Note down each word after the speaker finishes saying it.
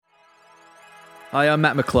Hi, I'm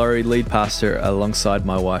Matt McClory, lead pastor alongside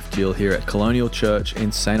my wife Jill here at Colonial Church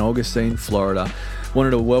in St. Augustine, Florida. Wanted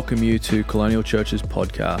to welcome you to Colonial Church's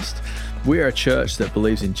podcast. We are a church that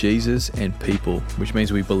believes in Jesus and people, which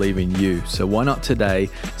means we believe in you. So why not today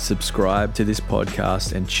subscribe to this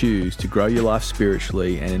podcast and choose to grow your life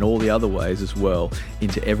spiritually and in all the other ways as well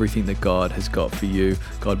into everything that God has got for you.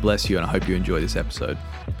 God bless you, and I hope you enjoy this episode.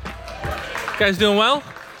 You guys doing well?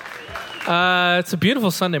 It's a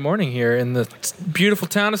beautiful Sunday morning here in the beautiful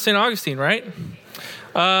town of St. Augustine, right?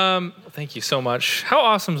 Thank you so much. How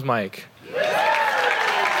awesome is Mike?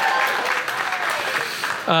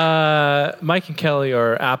 Mike and Kelly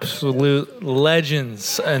are absolute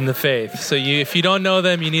legends in the faith. So if you don't know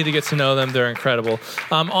them, you need to get to know them. They're incredible.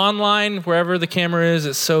 Online, wherever the camera is,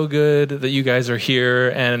 it's so good that you guys are here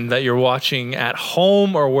and that you're watching at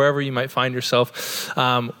home or wherever you might find yourself.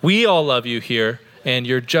 We all love you here, and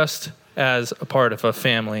you're just as a part of a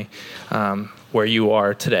family where you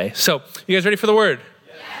are today. So, you guys ready for the word?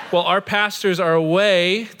 Yeah. Well, our pastors are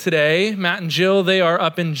away today. Matt and Jill, they are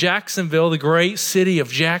up in Jacksonville, the great city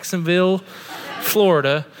of Jacksonville,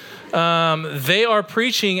 Florida. They are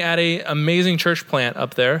preaching at an amazing church plant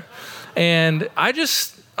up there. And I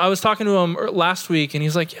was talking to him last week, and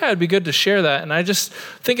he's like, yeah, it'd be good to share that. And I just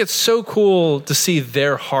think it's so cool to see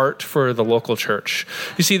their heart for the local church.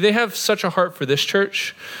 You see, they have such a heart for this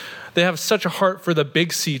church. They have such a heart for the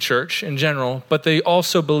Big C church in general, but they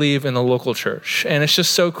also believe in the local church. And it's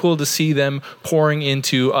just so cool to see them pouring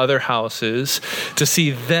into other houses, to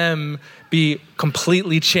see them be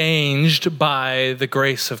completely changed by the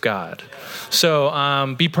grace of God.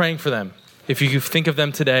 So be praying for them. If you think of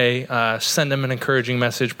them today, send them an encouraging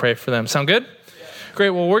message, pray for them. Sound good?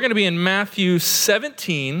 Great. Well, we're going to be in Matthew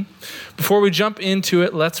 17. Before we jump into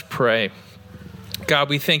it, let's pray. God,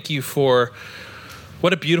 we thank you for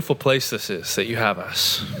what a beautiful place this is that you have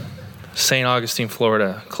us. St. Augustine,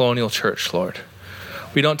 Florida, Colonial Church, Lord.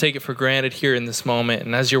 We don't take it for granted here in this moment.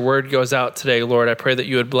 And as your word goes out today, Lord, I pray that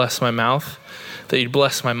you would bless my mouth, that you'd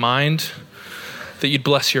bless my mind, that you'd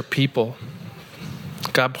bless your people.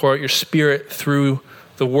 God, pour out your spirit through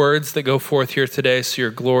the words that go forth here today so your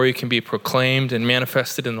glory can be proclaimed and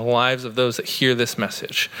manifested in the lives of those that hear this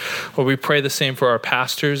message. Lord, we pray the same for our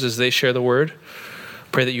pastors as they share the word.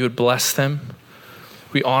 Pray that you would bless them.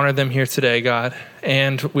 We honor them here today, God.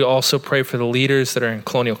 And we also pray for the leaders that are in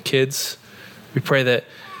Colonial Kids. We pray that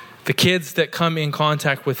the kids that come in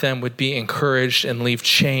contact with them would be encouraged and leave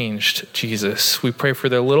changed, Jesus. We pray for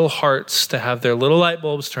their little hearts to have their little light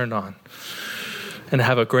bulbs turned on and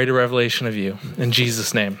have a greater revelation of you. In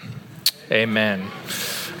Jesus' name, amen.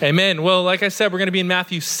 Amen. Well, like I said, we're going to be in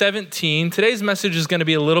Matthew 17. Today's message is going to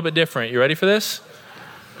be a little bit different. You ready for this?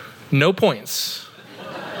 No points.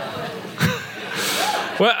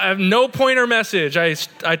 Well, I have no pointer message.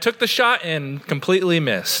 I took the shot and completely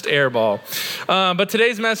missed. Airball. But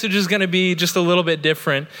today's message is going to be just a little bit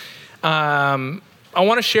different. I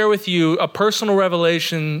want to share with you a personal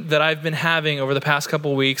revelation that I've been having over the past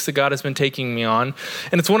couple of weeks that God has been taking me on.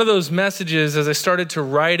 And it's one of those messages, as I started to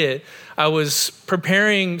write it, I was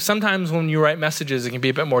preparing. Sometimes when you write messages, it can be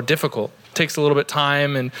a bit more difficult. It takes a little bit of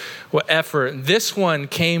time and effort. This one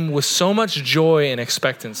came with so much joy and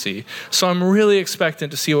expectancy. So I'm really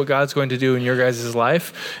expectant to see what God's going to do in your guys'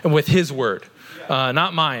 life and with his word,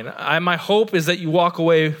 not mine. My hope is that you walk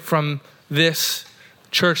away from this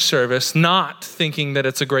church service not thinking that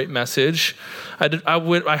it's a great message.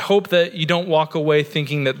 I hope that you don't walk away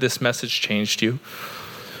thinking that this message changed you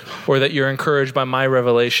or that you're encouraged by my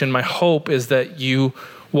revelation. My hope is that you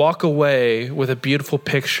walk away with a beautiful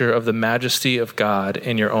picture of the majesty of God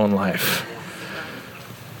in your own life.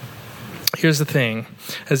 Here's the thing.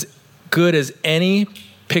 As good as any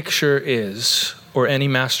picture is or any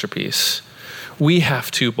masterpiece, we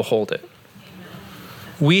have to behold it.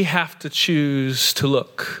 We have to choose to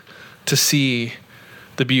look, to see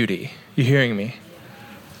the beauty. You hearing me?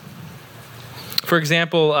 For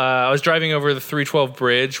example, I was driving over the 312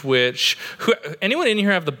 bridge, anyone in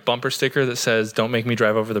here have the bumper sticker that says, "Don't make me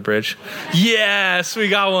drive over the bridge"? Yes, we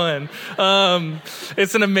got one.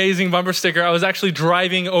 It's an amazing bumper sticker. I was actually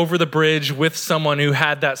driving over the bridge with someone who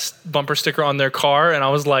had that bumper sticker on their car, and I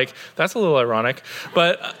was like, that's a little ironic.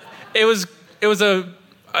 But it was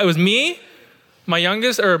me, my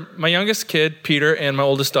youngest kid, Peter, and my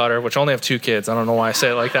oldest daughter, which I only have 2 kids. I don't know why I say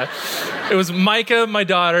it like that. It was Micah, my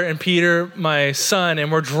daughter, and Peter, my son,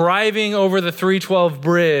 and we're driving over the 312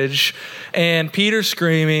 bridge, and Peter's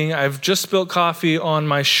screaming. I've just spilled coffee on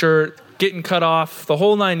my shirt, getting cut off, the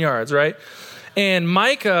whole 9 yards, right? And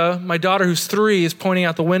Micah, my daughter, who's 3, is pointing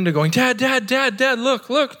out the window going, Dad,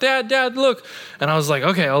 look, Dad, look. And I was like,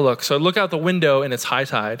 okay, I'll look. So I look out the window, and it's high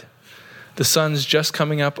tide. The sun's just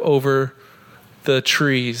coming up over the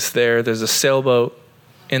trees there. There's a sailboat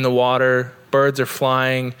in the water. Birds are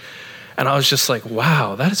flying. And I was just like,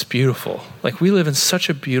 wow, that is beautiful. Like, we live in such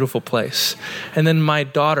a beautiful place. And then my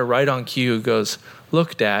daughter, right on cue, goes,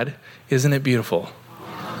 look, Dad, isn't it beautiful?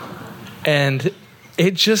 And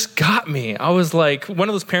it just got me. I was like, one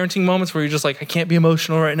of those parenting moments where you're just like, I can't be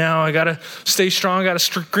emotional right now. I got to stay strong. I got a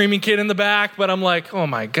screaming kid in the back. But I'm like, oh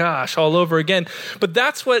my gosh, all over again. But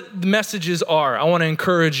that's what the messages are. I want to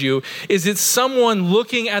encourage you, is it's someone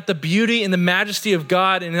looking at the beauty and the majesty of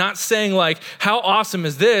God and not saying like, how awesome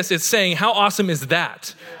is this? It's saying, how awesome is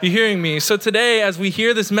that? You hearing me? So today, as we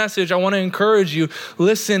hear this message, I want to encourage you,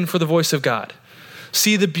 listen for the voice of God.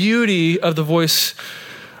 See the beauty of the voice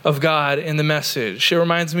of God in the message. It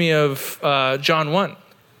reminds me of John 1,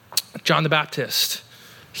 John the Baptist.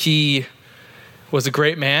 He was a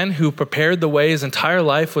great man who prepared the way. His entire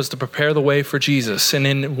life was to prepare the way for Jesus. And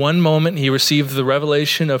in one moment, he received the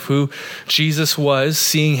revelation of who Jesus was,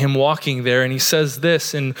 seeing him walking there. And he says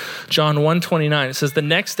this in John 1:29. It says, the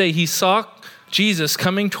next day he saw Jesus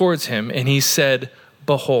coming towards him, and he said,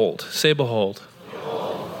 behold. Say, behold.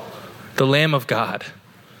 Behold. The Lamb of God,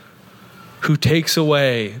 who takes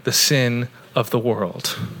away the sin of the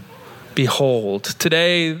world. Behold.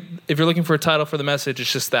 Today, if you're looking for a title for the message,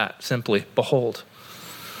 it's just that, simply, behold.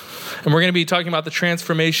 And we're going to be talking about the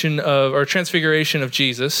transfiguration of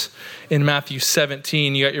Jesus in Matthew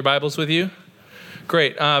 17. You got your Bibles with you?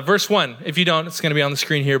 Great. Verse 1. If you don't, it's going to be on the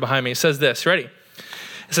screen here behind me. It says this. Ready?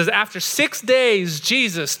 It says, after 6 days,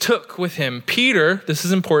 Jesus took with him Peter. This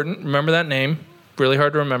is important. Remember that name. Really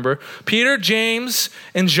hard to remember. Peter, James,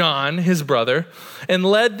 and John, his brother, and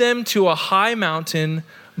led them to a high mountain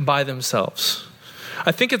by themselves.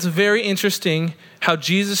 I think it's very interesting how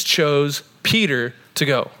Jesus chose Peter to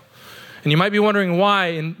go. And you might be wondering why.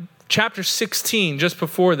 In chapter 16, just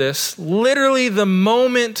before this, literally the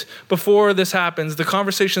moment before this happens, the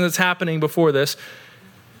conversation that's happening before this,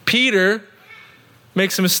 Peter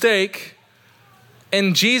makes a mistake,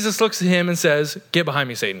 and Jesus looks at him and says, get behind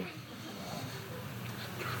me, Satan.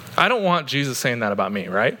 I don't want Jesus saying that about me,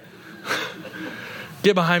 right?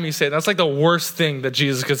 Get behind me, Satan. That's like the worst thing that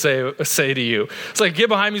Jesus could say to you. It's like, get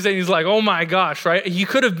behind me, Satan. He's like, oh my gosh, right? He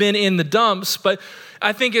could have been in the dumps, but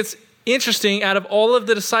I think it's interesting. Out of all of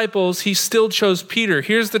the disciples, he still chose Peter.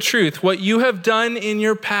 Here's the truth. What you have done in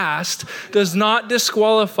your past does not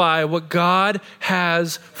disqualify what God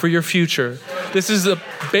has for your future. This is the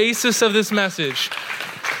basis of this message.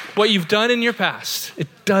 What you've done in your past, it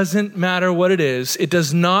doesn't matter what it is. It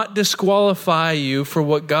does not disqualify you for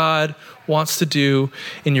what God wants to do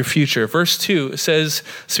in your future. Verse 2 says,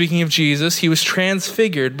 speaking of Jesus, he was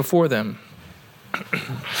transfigured before them.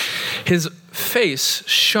 His face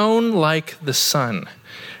shone like the sun,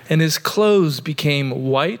 and his clothes became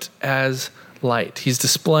white as light. He's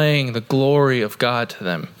displaying the glory of God to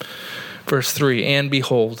them. Verse 3, and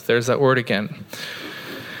behold, there's that word again.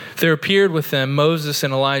 There appeared with them Moses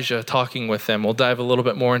and Elijah talking with them. We'll dive a little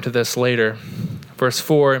bit more into this later. Verse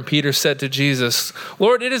 4, and Peter said to Jesus,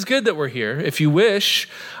 Lord, it is good that we're here. If you wish,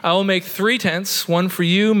 I will make 3 tents, one for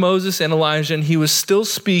you, Moses, and Elijah. And he was still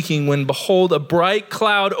speaking when, behold, a bright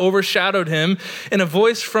cloud overshadowed him, and a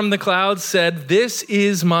voice from the cloud said, this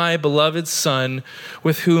is my beloved Son,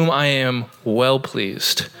 with whom I am well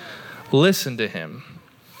pleased. Listen to him.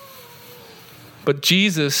 But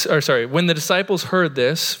when the disciples heard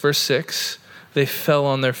this, verse 6, they fell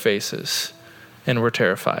on their faces and were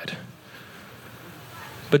terrified.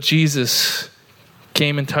 But Jesus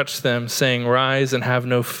came and touched them, saying, rise and have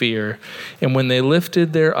no fear. And when they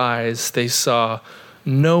lifted their eyes, they saw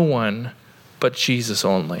no one but Jesus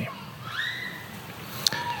only.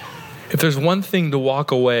 If there's one thing to walk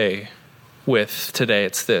away with today,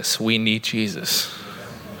 it's this: we need Jesus.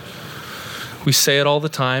 We say it all the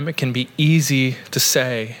time. It can be easy to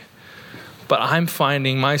say, but I'm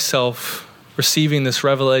finding myself receiving this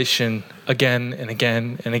revelation again and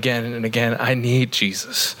again and again and again. I need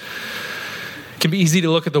Jesus. It can be easy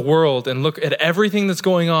to look at the world and look at everything that's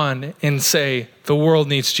going on and say, the world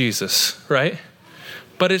needs Jesus, right?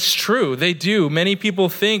 But it's true, they do. Many people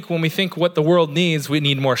think, when we think what the world needs, we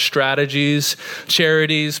need more strategies,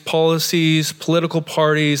 charities, policies, political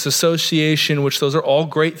parties, association, which those are all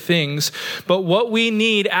great things. But what we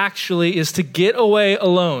need actually is to get away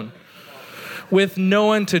alone, with no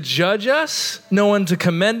one to judge us, no one to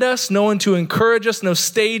commend us, no one to encourage us, no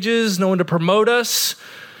stages, no one to promote us,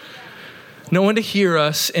 no one to hear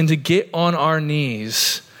us, and to get on our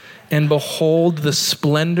knees and behold the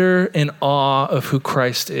splendor and awe of who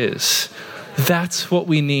Christ is. That's what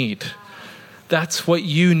we need. that's what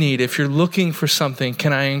you need. If you're looking for something,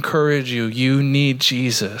 can I encourage you? You need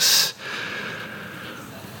Jesus.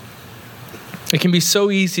 It can be so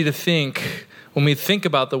easy to think, when we think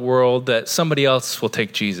about the world, that somebody else will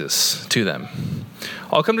take Jesus to them.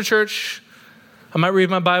 I'll come to church. I might read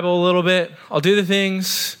my Bible a little bit. I'll do the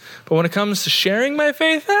things. But when it comes to sharing my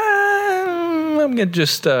faith, I'm going to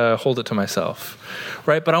just hold it to myself.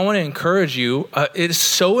 Right? But I want to encourage you. It is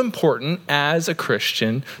so important as a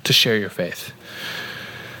Christian to share your faith.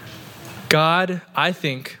 God, I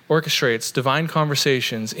think, orchestrates divine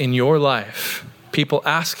conversations in your life. People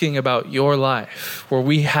asking about your life, where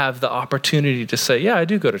we have the opportunity to say, yeah, I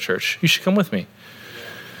do go to church. You should come with me.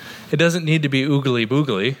 It doesn't need to be oogly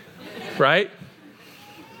boogly, right?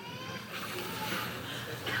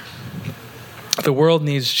 The world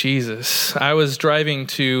needs Jesus. I was driving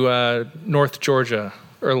to North Georgia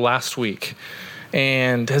last week.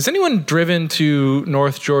 And has anyone driven to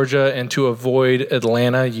North Georgia, and to avoid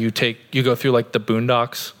Atlanta, you go through like the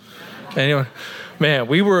boondocks? Anyone? Man,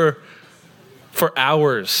 we were for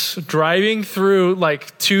hours driving through,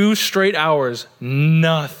 like 2 straight hours,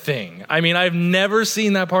 nothing. I mean, I've never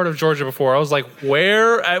seen that part of Georgia before. I was like,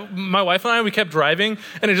 my wife and I, we kept driving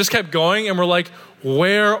and it just kept going, and we're like,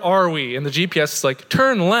 where are we? And the GPS is like,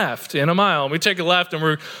 turn left in a mile. And we take a left and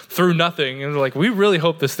we're through nothing. And we're like, we really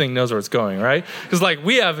hope this thing knows where it's going, right? Because like,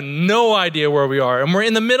 we have no idea where we are. And we're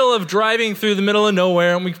in the middle of driving through the middle of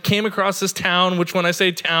nowhere. And we came across this town, which when I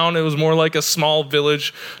say town, it was more like a small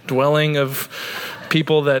village dwelling of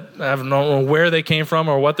people that I don't know where they came from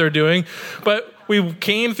or what they're doing. But we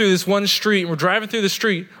came through this one street, and we're driving through the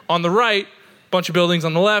street. On the right, bunch of buildings.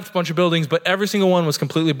 On the left, bunch of buildings. But every single one was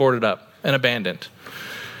completely boarded up and abandoned.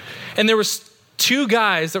 And there was 2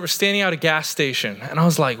 guys that were standing out at a gas station. And I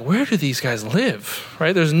was like, where do these guys live?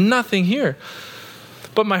 Right? There's nothing here.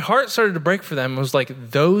 But my heart started to break for them. It was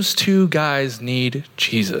like, those 2 guys need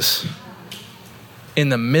Jesus in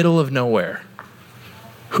the middle of nowhere.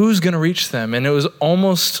 Who's going to reach them? And it was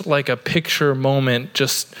almost like a picture moment.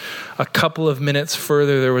 Just a couple of minutes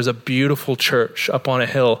further, there was a beautiful church up on a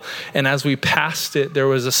hill. And as we passed it, there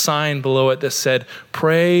was a sign below it that said,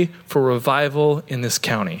 pray for revival in this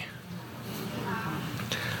county.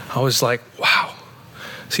 I was like, wow.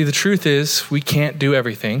 See, the truth is, we can't do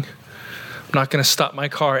everything. I'm not going to stop my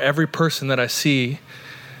car every person that I see.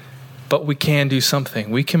 But we can do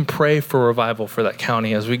something. We can pray for revival for that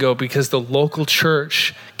county as we go, because the local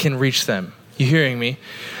church can reach them. You hearing me?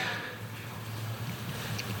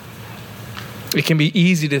 It can be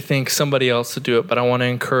easy to think somebody else to do it, but I want to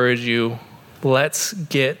encourage you, let's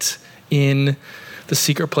get in the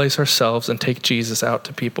secret place ourselves and take Jesus out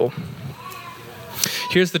to people.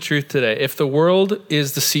 Here's the truth today. If the world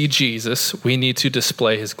is to see Jesus, we need to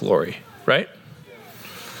display his glory, right?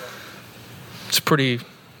 It's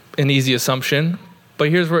an easy assumption, but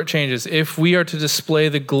here's where it changes. If we are to display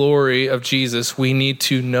the glory of Jesus, we need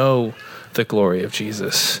to know the glory of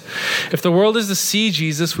Jesus. If the world is to see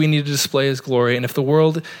Jesus, we need to display his glory. And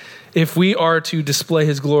if we are to display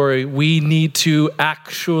his glory, we need to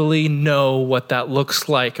actually know what that looks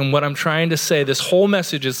like. And what I'm trying to say, this whole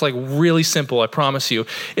message is like really simple, I promise you.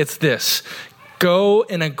 It's this: go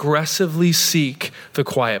and aggressively seek the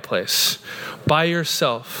quiet place by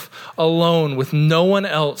yourself, alone with no one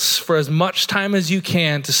else, for as much time as you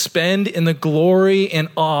can to spend in the glory and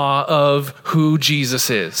awe of who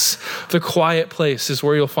Jesus is. The quiet place is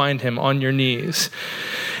where you'll find him, on your knees.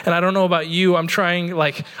 And I don't know about you,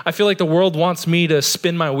 I feel like the world wants me to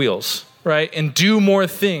spin my wheels, right? And do more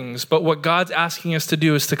things. But what God's asking us to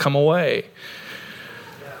do is to come away.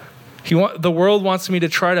 The world wants me to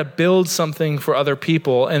try to build something for other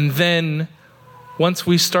people. And then once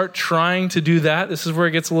we start trying to do that, this is where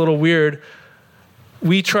it gets a little weird.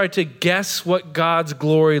 We try to guess what God's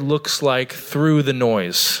glory looks like through the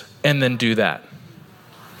noise and then do that.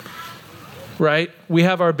 Right? We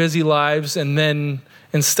have our busy lives, and then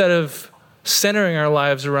instead of centering our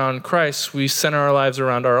lives around Christ, we center our lives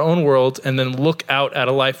around our own world and then look out at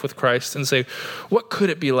a life with Christ and say, what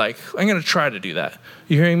could it be like? I'm going to try to do that.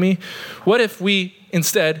 You hearing me? What if we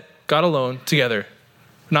instead got alone together?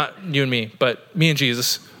 Not you and me, but me and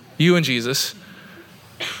Jesus, you and Jesus,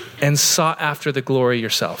 and sought after the glory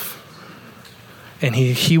yourself. And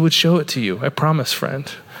he would show it to you. I promise, friend.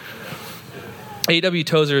 A.W.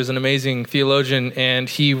 Tozer is an amazing theologian, and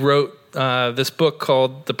he wrote this book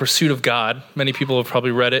called The Pursuit of God. Many people have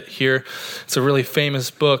probably read it here. It's a really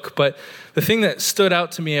famous book. But the thing that stood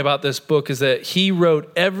out to me about this book is that he wrote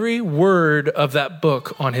every word of that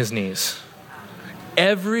book on his knees.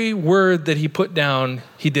 Every word that he put down,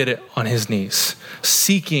 he did it on his knees,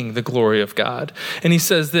 seeking the glory of God. And he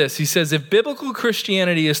says this, he says, if biblical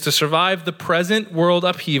Christianity is to survive the present world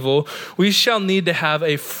upheaval, we shall need to have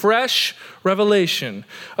a fresh revelation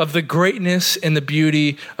of the greatness and the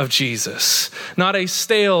beauty of Jesus. Not a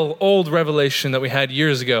stale, old revelation that we had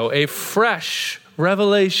years ago, a fresh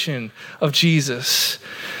revelation of Jesus.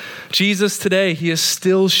 Jesus today, he is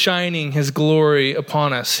still shining his glory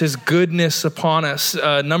upon us, his goodness upon us.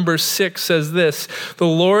 Number 6 says this, the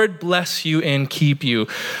Lord bless you and keep you.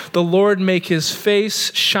 The Lord make his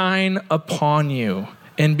face shine upon you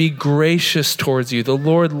and be gracious towards you. The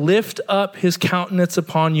Lord lift up his countenance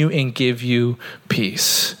upon you and give you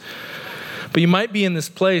peace. But you might be in this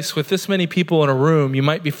place with this many people in a room. You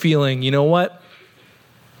might be feeling, you know what?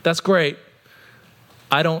 That's great.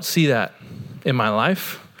 I don't see that in my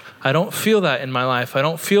life. I don't feel that in my life. I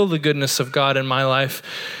don't feel the goodness of God in my life.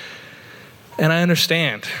 And I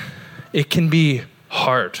understand it can be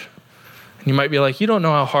hard. And you might be like, you don't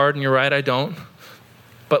know how hard, and you're right, I don't.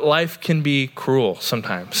 But life can be cruel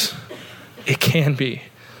sometimes. It can be.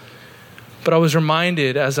 But I was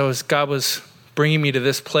reminded as God was bringing me to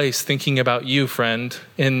this place, thinking about you, friend,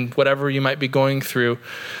 in whatever you might be going through,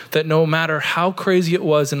 that no matter how crazy it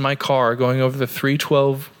was in my car going over the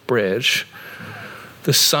 312 bridge,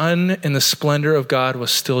 the sun and the splendor of God was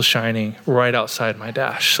still shining right outside my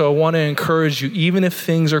dash. So I want to encourage you, even if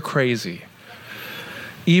things are crazy,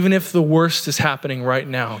 even if the worst is happening right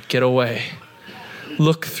now, get away.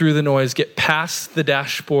 Look through the noise, get past the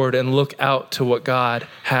dashboard and look out to what God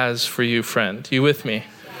has for you, friend. You with me?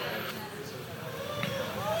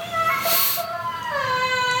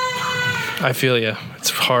 I feel you. It's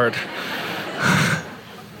hard.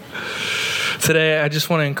 Today, I just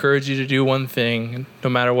want to encourage you to do one thing.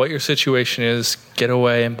 No matter what your situation is, get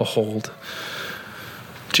away and behold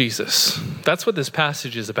Jesus. That's what this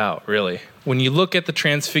passage is about, really. When you look at the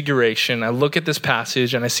transfiguration, I look at this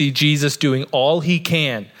passage and I see Jesus doing all he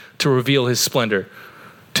can to reveal his splendor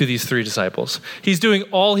to these 3 disciples. He's doing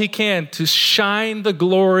all he can to shine the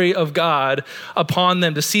glory of God upon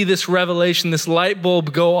them, to see this revelation, this light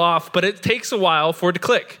bulb go off, but it takes a while for it to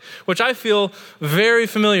click, which I feel very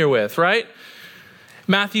familiar with, right?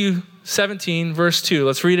 Matthew 17, verse 2.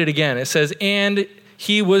 Let's read it again. It says, and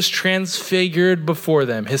he was transfigured before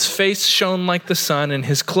them. His face shone like the sun, and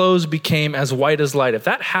his clothes became as white as light. If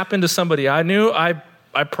that happened to somebody I knew, I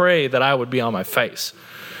pray that I would be on my face.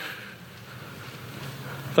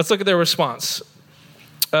 Let's look at their response.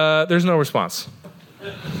 There's no response.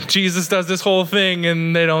 Jesus does this whole thing,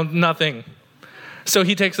 and they don't, nothing. So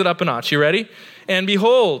he takes it up a notch. You ready? And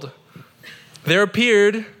behold, there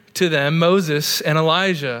appeared to them Moses and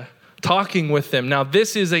Elijah talking with them. Now,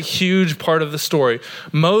 this is a huge part of the story.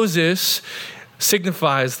 Moses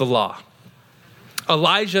signifies the law.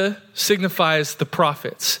 Elijah signifies the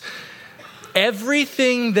prophets.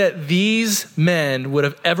 Everything that these men would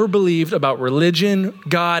have ever believed about religion,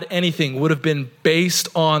 God, anything would have been based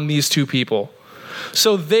on these 2 people.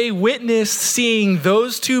 So they witnessed seeing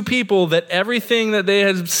those 2 people that everything that they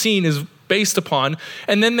had seen is based upon,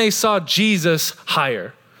 and then they saw Jesus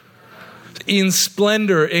higher. In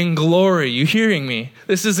splendor, in glory. You hearing me?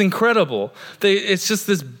 This is incredible. It's just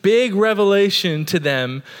this big revelation to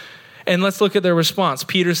them. And let's look at their response.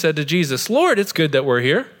 Peter said to Jesus, Lord, it's good that we're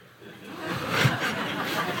here.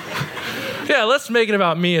 Yeah, let's make it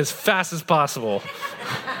about me as fast as possible.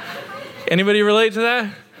 Anybody relate to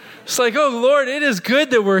that? It's like, oh, Lord, it is good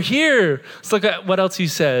that we're here. Let's look at what else he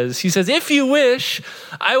says. He says, if you wish,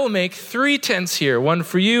 I will make 3 tents here. One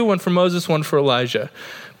for you, one for Moses, one for Elijah.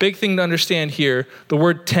 Big thing to understand here, the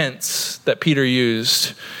word tents that Peter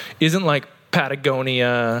used isn't like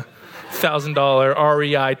Patagonia, $1,000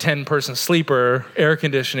 REI 10-person sleeper air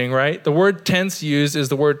conditioning, right? The word tents used is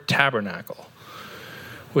the word tabernacle,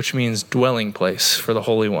 which means dwelling place for the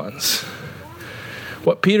holy ones.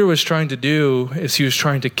 What Peter was trying to do is he was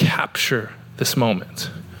trying to capture this moment.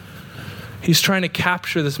 He's trying to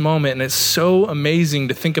capture this moment, and it's so amazing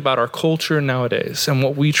to think about our culture nowadays and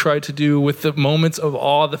what we try to do with the moments of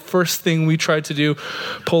awe. The first thing we try to do,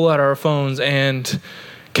 pull out our phones and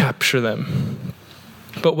capture them.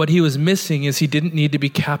 But what he was missing is he didn't need to be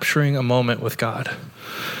capturing a moment with God.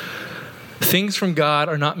 Things from God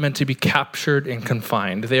are not meant to be captured and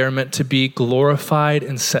confined. They are meant to be glorified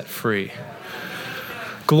and set free.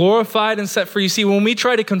 Glorified and set free. You see, when we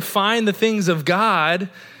try to confine the things of God,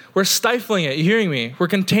 we're stifling it. You hearing me? We're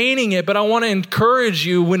containing it, but I want to encourage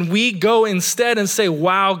you when we go instead and say,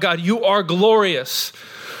 wow, God, you are glorious.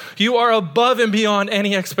 You are above and beyond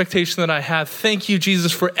any expectation that I have. Thank you,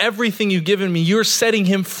 Jesus, for everything you've given me. You're setting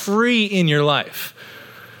him free in your life.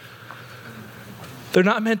 They're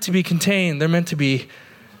not meant to be contained. They're meant to be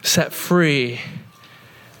set free.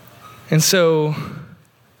 And so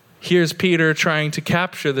here's Peter trying to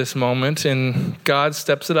capture this moment, and God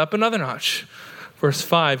steps it up another notch. Verse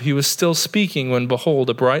 5, he was still speaking when, behold,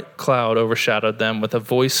 a bright cloud overshadowed them with a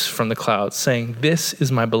voice from the cloud saying, "This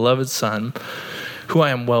is my beloved Son, who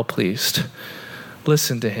I am well pleased.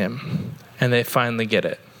 Listen to him." And they finally get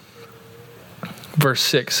it. Verse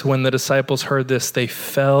 6, when the disciples heard this, they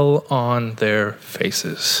fell on their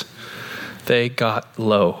faces. They got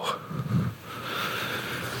low.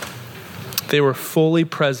 They were fully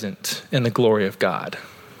present in the glory of God.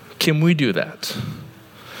 Can we do that?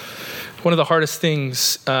 One of the hardest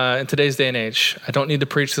things in today's day and age, I don't need to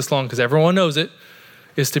preach this long because everyone knows it,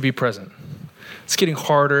 is to be present. It's getting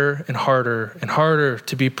harder and harder and harder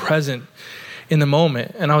to be present in the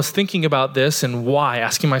moment. And I was thinking about this and why,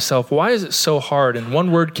 asking myself, why is it so hard? And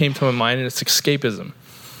one word came to my mind, and it's escapism.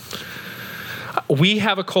 We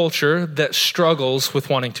have a culture that struggles with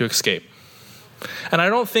wanting to escape. And I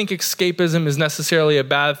don't think escapism is necessarily a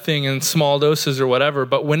bad thing in small doses or whatever,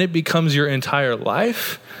 but when it becomes your entire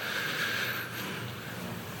life.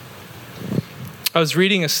 I was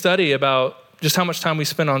reading a study about just how much time we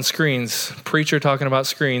spend on screens. Preacher talking about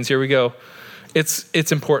screens. Here we go.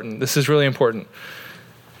 It's important. This is really important.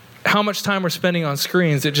 How much time we're spending on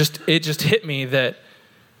screens, it just hit me that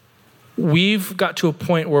we've got to a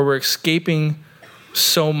point where we're escaping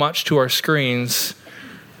so much to our screens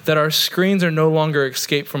that our screens are no longer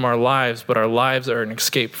escape from our lives, but our lives are an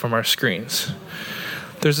escape from our screens.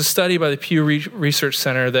 There's a study by the Pew Research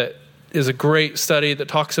Center that is a great study that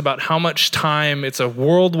talks about how much time, it's a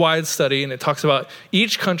worldwide study, and it talks about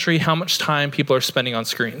each country, how much time people are spending on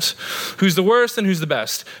screens. Who's the worst and who's the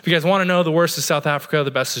best? If you guys want to know, the worst is South Africa,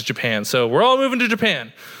 the best is Japan. So we're all moving to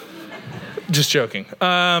Japan. Just joking.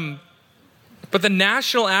 But the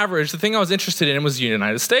national average, the thing I was interested in was the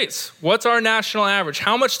United States. What's our national average?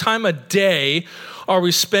 How much time a day are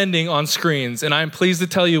we spending on screens? And I'm pleased to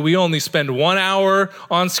tell you we only spend 1 hour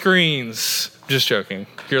on screens. Just joking.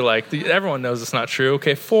 You're like, everyone knows it's not true.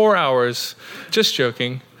 Okay, 4 hours. Just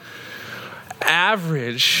joking.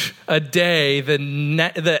 Average a day,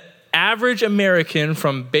 the average American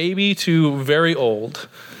from baby to very old,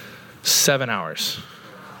 7 hours.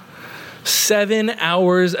 7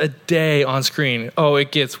 hours a day on screen. Oh,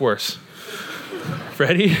 it gets worse.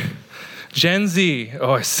 Ready? Gen Z.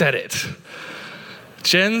 Oh, I said it.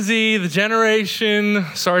 Gen Z, the generation.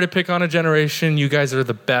 Sorry to pick on a generation. You guys are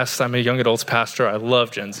the best. I'm a young adults pastor. I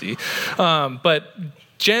love Gen Z. But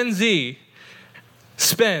Gen Z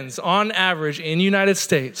spends, on average, in the United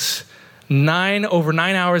States, over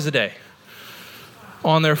 9 hours a day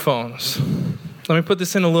on their phones. Let me put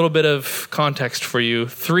this in a little bit of context for you.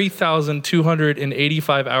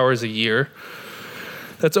 3,285 hours a year.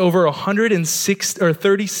 That's over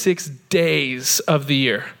 36 days of the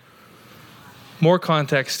year. More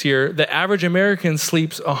context here. The average American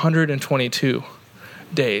sleeps 122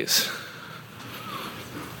 days.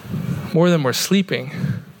 More than we're sleeping.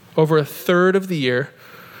 Over a third of the year.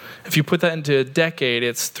 If you put that into a decade,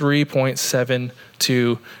 it's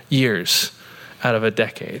 3.72 years out of a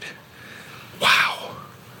decade. Wow.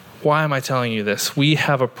 Why am I telling you this? We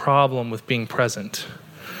have a problem with being present.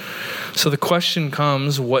 So the question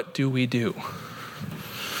comes, what do we do?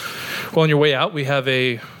 Well, on your way out, we have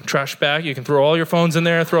a trash bag. You can throw all your phones in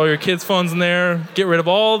there, throw all your kids' phones in there, get rid of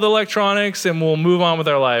all the electronics, and we'll move on with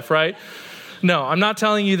our life, right? No, I'm not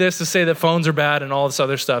telling you this to say that phones are bad and all this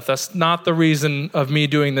other stuff. That's not the reason of me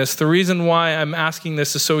doing this. The reason why I'm asking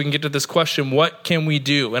this is so we can get to this question, what can we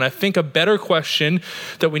do? And I think a better question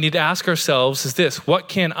that we need to ask ourselves is this: what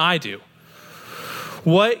can I do?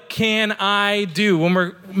 What can I do? When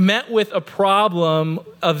we're met with a problem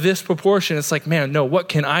of this proportion, it's like, man, no, what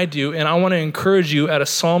can I do? And I want to encourage you out of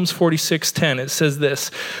Psalms 46:10. It says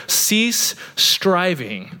this: cease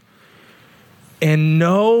striving and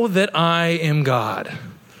know that I am God.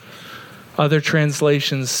 Other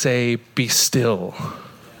translations say, be still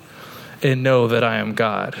and know that I am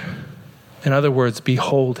God. In other words,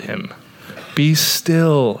 behold him. Be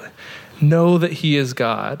still. Know that he is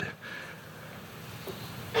God.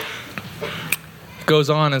 Goes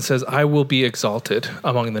on and says, I will be exalted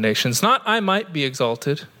among the nations. Not I might be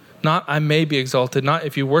exalted. Not I may be exalted. Not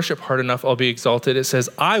if you worship hard enough, I'll be exalted. It says,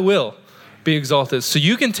 I will be exalted. So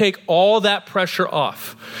you can take all that pressure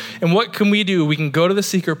off. And what can we do? We can go to the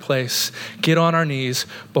secret place, get on our knees,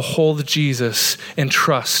 behold Jesus, and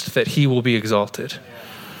trust that he will be exalted.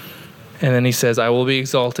 And then he says, I will be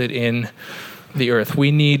exalted in the earth. We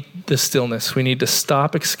need the stillness. We need to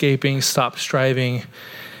stop escaping, stop striving,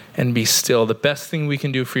 and be still. The best thing we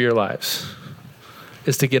can do for your lives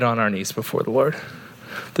is to get on our knees before the Lord.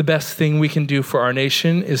 The best thing we can do for our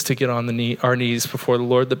nation is to get on our knees before the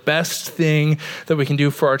Lord. The best thing that we can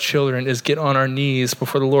do for our children is get on our knees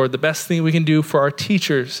before the Lord. The best thing we can do for our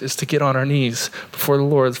teachers is to get on our knees before the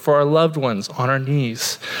Lord. For our loved ones, on our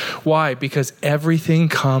knees. Why? Because everything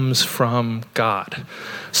comes from God.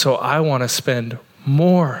 So I want to spend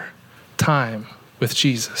more time with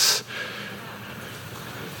Jesus.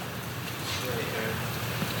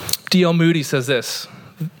 D.L. Moody says this: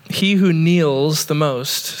 he who kneels the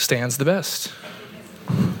most stands the best.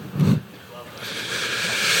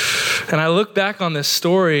 And I look back on this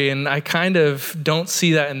story and I kind of don't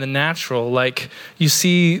see that in the natural. Like, you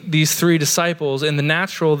see these three disciples in the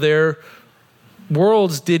natural, their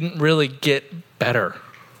worlds didn't really get better.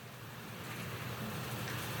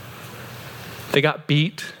 They got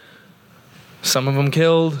beat. Some of them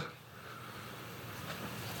killed.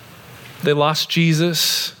 They lost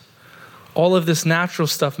Jesus. All of this natural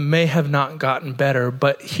stuff may have not gotten better,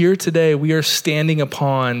 but here today we are standing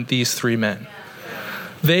upon these three men.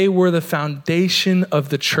 They were the foundation of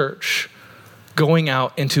the church going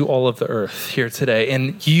out into all of the earth here today,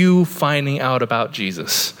 and you finding out about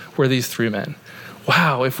Jesus were these three men.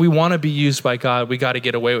 Wow, if we want to be used by God, we got to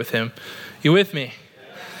get away with him. You with me?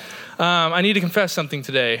 I need to confess something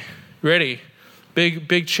today. Ready?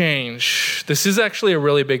 Big change. This is actually a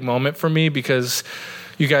really big moment for me because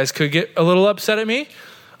you guys could get a little upset at me.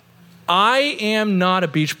 I am not a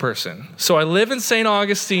beach person. So I live in St.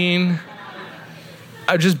 Augustine.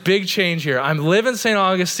 Just big change here. I live in St.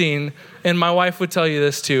 Augustine, and my wife would tell you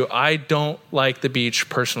this too. I don't like the beach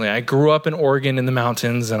personally. I grew up in Oregon in the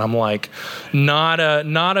mountains, and I'm like not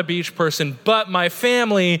a beach person, but my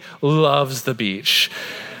family loves the beach.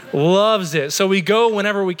 Loves it. So we go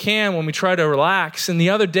whenever we can when we try to relax. And the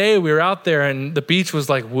other day we were out there and the beach was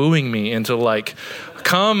like wooing me into like,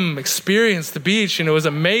 come experience the beach. And it was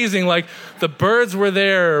amazing. Like, the birds were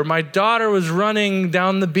there. My daughter was running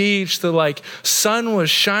down the beach. The like sun was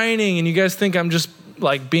shining. And you guys think I'm just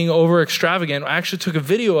like being over extravagant. I actually took a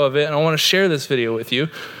video of it and I want to share this video with you.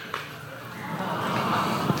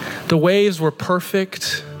 The waves were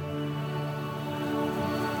perfect.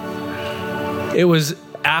 It was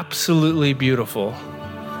absolutely beautiful.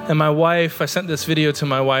 And my wife, I sent this video to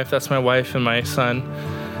my wife. That's my wife and my son.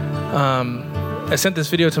 I sent this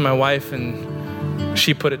video to my wife and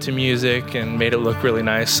she put it to music and made it look really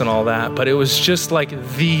nice and all that. But it was just like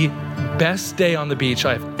the best day on the beach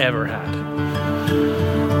I've ever had.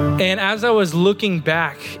 And as I was looking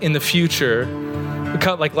back in the future,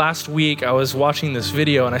 like last week, I was watching this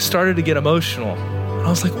video and I started to get emotional. I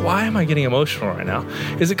was like, why am I getting emotional right now?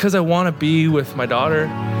 Is it because I want to be with my daughter?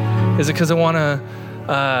 Is it because I want to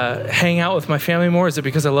hang out with my family more? Is it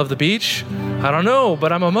because I love the beach? I don't know,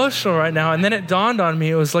 but I'm emotional right now. And then it dawned on me,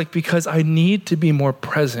 it was like because I need to be more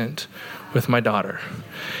present with my daughter.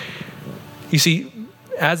 You see,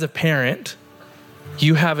 as a parent,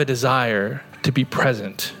 you have a desire to be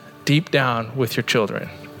present deep down with your children.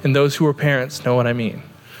 And those who are parents know what I mean.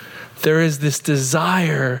 There is this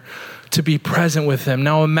desire to be present with them.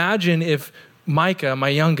 Now imagine if Micah, my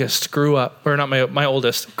youngest, grew up, or not my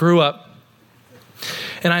oldest, grew up,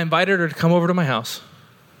 and I invited her to come over to my house.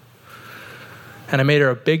 And I made her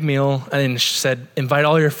a big meal, and she said, invite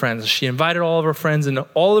all your friends. She invited all of her friends, and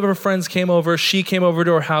all of her friends came over. She came over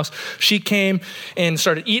to her house. She came and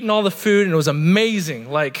started eating all the food, and it was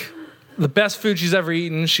amazing. Like, the best food she's ever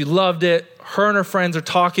eaten. She loved it. Her and her friends are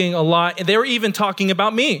talking a lot, and they were even talking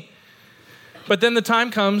about me. But then the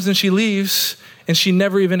time comes and she leaves and she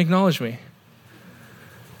never even acknowledged me.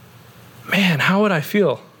 Man, how would I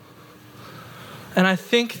feel? And I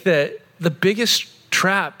think that the biggest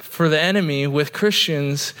trap for the enemy with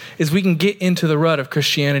Christians is we can get into the rut of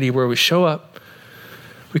Christianity where we show up,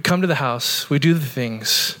 we come to the house, we do the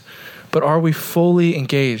things, but are we fully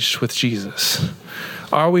engaged with Jesus?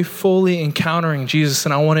 Are we fully encountering Jesus?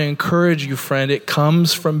 And I want to encourage you, friend, it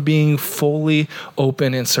comes from being fully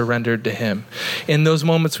open and surrendered to him. In those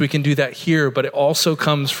moments, we can do that here, but it also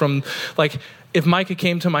comes from, like, if Micah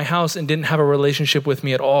came to my house and didn't have a relationship with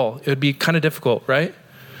me at all, it would be kind of difficult, right?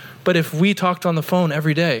 But if we talked on the phone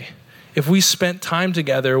every day, if we spent time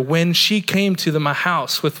together when she came to my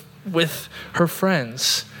house with her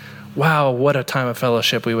friends, wow, what a time of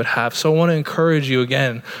fellowship we would have. So I want to encourage you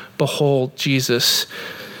again, behold Jesus.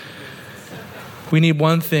 We need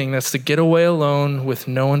one thing, that's to get away alone with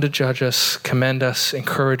no one to judge us, commend us,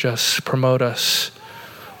 encourage us, promote us,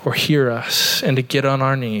 or hear us, and to get on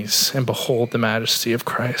our knees and behold the majesty of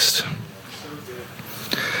Christ.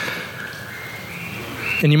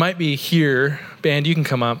 And you might be here, band, you can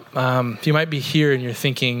come up. You might be here and you're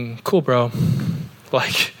thinking, cool, bro.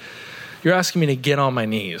 Like, you're asking me to get on my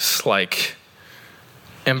knees, like,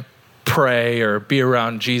 and pray or be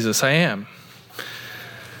around Jesus. I am.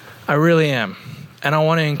 I really am. And I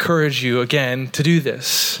want to encourage you again to do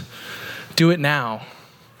this. Do it now.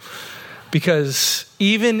 Because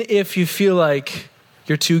even if you feel like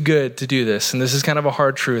you're too good to do this, and this is kind of a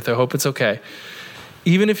hard truth, I hope it's okay.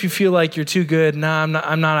 Even if you feel like you're too good, I'm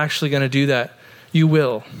not actually going to do that. You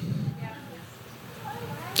will.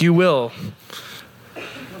 You will.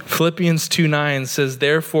 Philippians 2:9 says,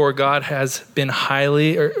 therefore God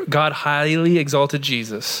highly exalted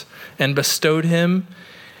Jesus and bestowed him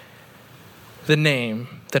the name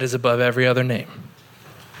that is above every other name.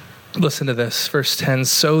 Listen to this, verse 10,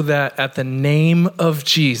 so that at the name of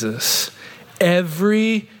Jesus,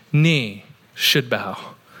 every knee should bow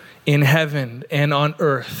in heaven and on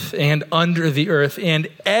earth and under the earth, and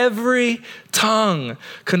every tongue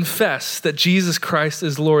confess that Jesus Christ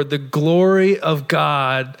is Lord, the glory of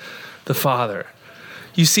God the Father.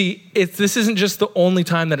 You see, this isn't just the only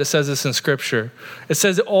time that it says this in Scripture. It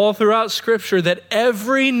says it all throughout Scripture that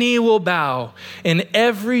every knee will bow and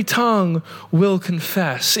every tongue will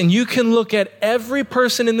confess. And you can look at every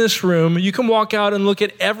person in this room. You can walk out and look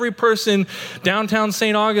at every person downtown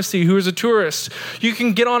St. Augustine who is a tourist. You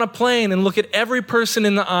can get on a plane and look at every person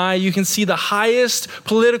in the eye. You can see the highest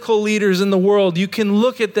political leaders in the world. You can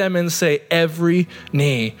look at them and say, every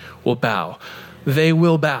knee will bow. They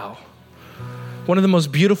will bow. One of the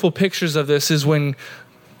most beautiful pictures of this is when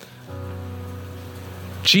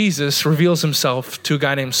Jesus reveals himself to a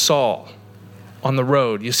guy named Saul on the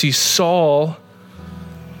road. You see, Saul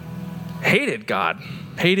hated God,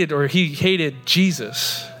 he hated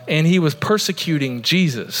Jesus, and he was persecuting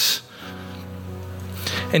Jesus.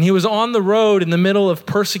 And he was on the road in the middle of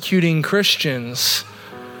persecuting Christians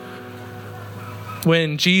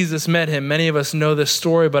when Jesus met him. Many of us know this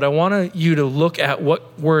story, but I want you to look at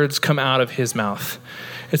what words come out of his mouth.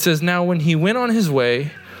 It says, now when he went on his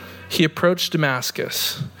way, he approached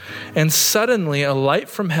Damascus, and suddenly a light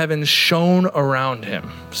from heaven shone around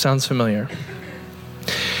him. Sounds familiar.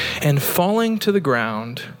 And falling to the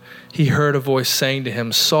ground, he heard a voice saying to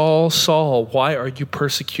him, Saul, Saul, why are you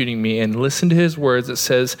persecuting me? And listen to his words. It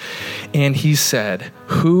says, and he said,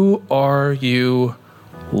 who are you,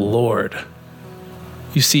 Lord?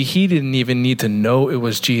 You see, he didn't even need to know it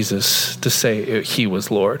was Jesus to say he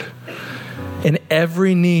was Lord. And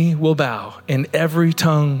every knee will bow and every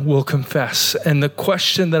tongue will confess. And the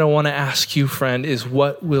question that I want to ask you, friend, is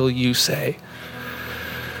what will you say?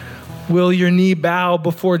 Will your knee bow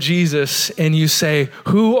before Jesus and you say,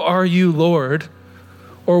 who are you, Lord?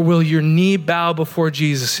 Or will your knee bow before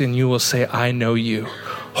Jesus and you will say, I know you.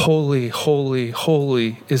 Holy, holy,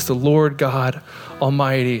 holy is the Lord God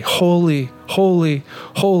Almighty. Holy, holy,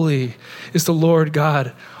 holy is the Lord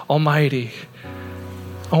God Almighty.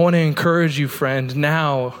 I want to encourage you, friend,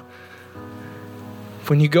 now,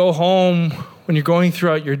 when you go home, when you're going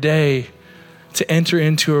throughout your day, to enter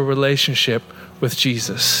into a relationship with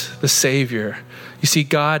Jesus, the Savior. You see,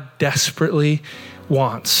 God desperately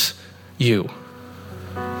wants you.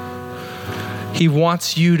 He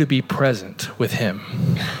wants you to be present with him.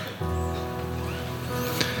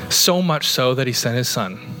 So much so that he sent his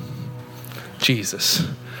son, Jesus,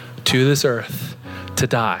 to this earth to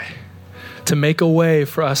die, to make a way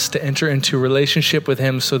for us to enter into a relationship with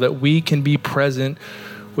him so that we can be present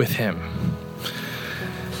with him.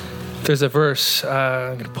 There's a verse,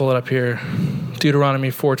 I'm going to pull it up here. Deuteronomy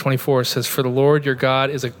 4:24 says, for the Lord your God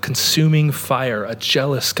is a consuming fire, a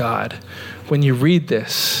jealous God. When you read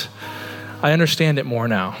this, I understand it more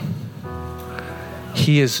now.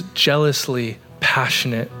 He is jealously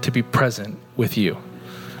passionate to be present with you.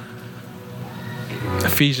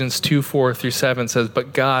 Ephesians 2:4-7 says,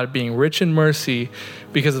 but God, being rich in mercy,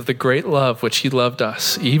 because of the great love which he loved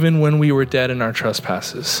us, even when we were dead in our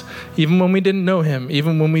trespasses, even when we didn't know him,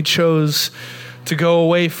 even when we chose to go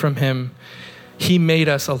away from him, he made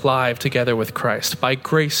us alive together with Christ. By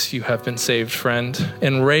grace you have been saved, friend,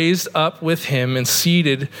 and raised up with him and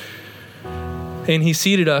he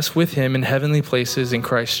seated us with him in heavenly places in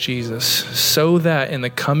Christ Jesus, so that in the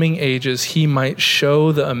coming ages he might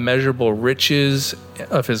show the immeasurable riches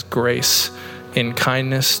of his grace in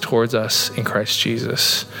kindness towards us in Christ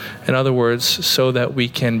Jesus. In other words, so that we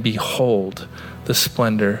can behold the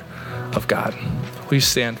splendor of God. Will you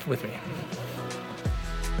stand with me?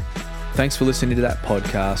 Thanks for listening to that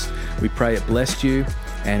podcast. We pray it blessed you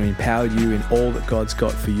and empowered you in all that God's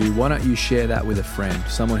got for you. Why don't you share that with a friend,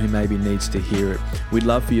 someone who maybe needs to hear it? We'd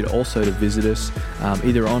love for you to also to visit us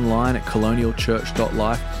either online at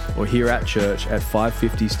colonialchurch.life or here at church at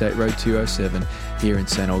 550 State Road 207 here in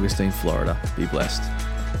St. Augustine, Florida. Be blessed.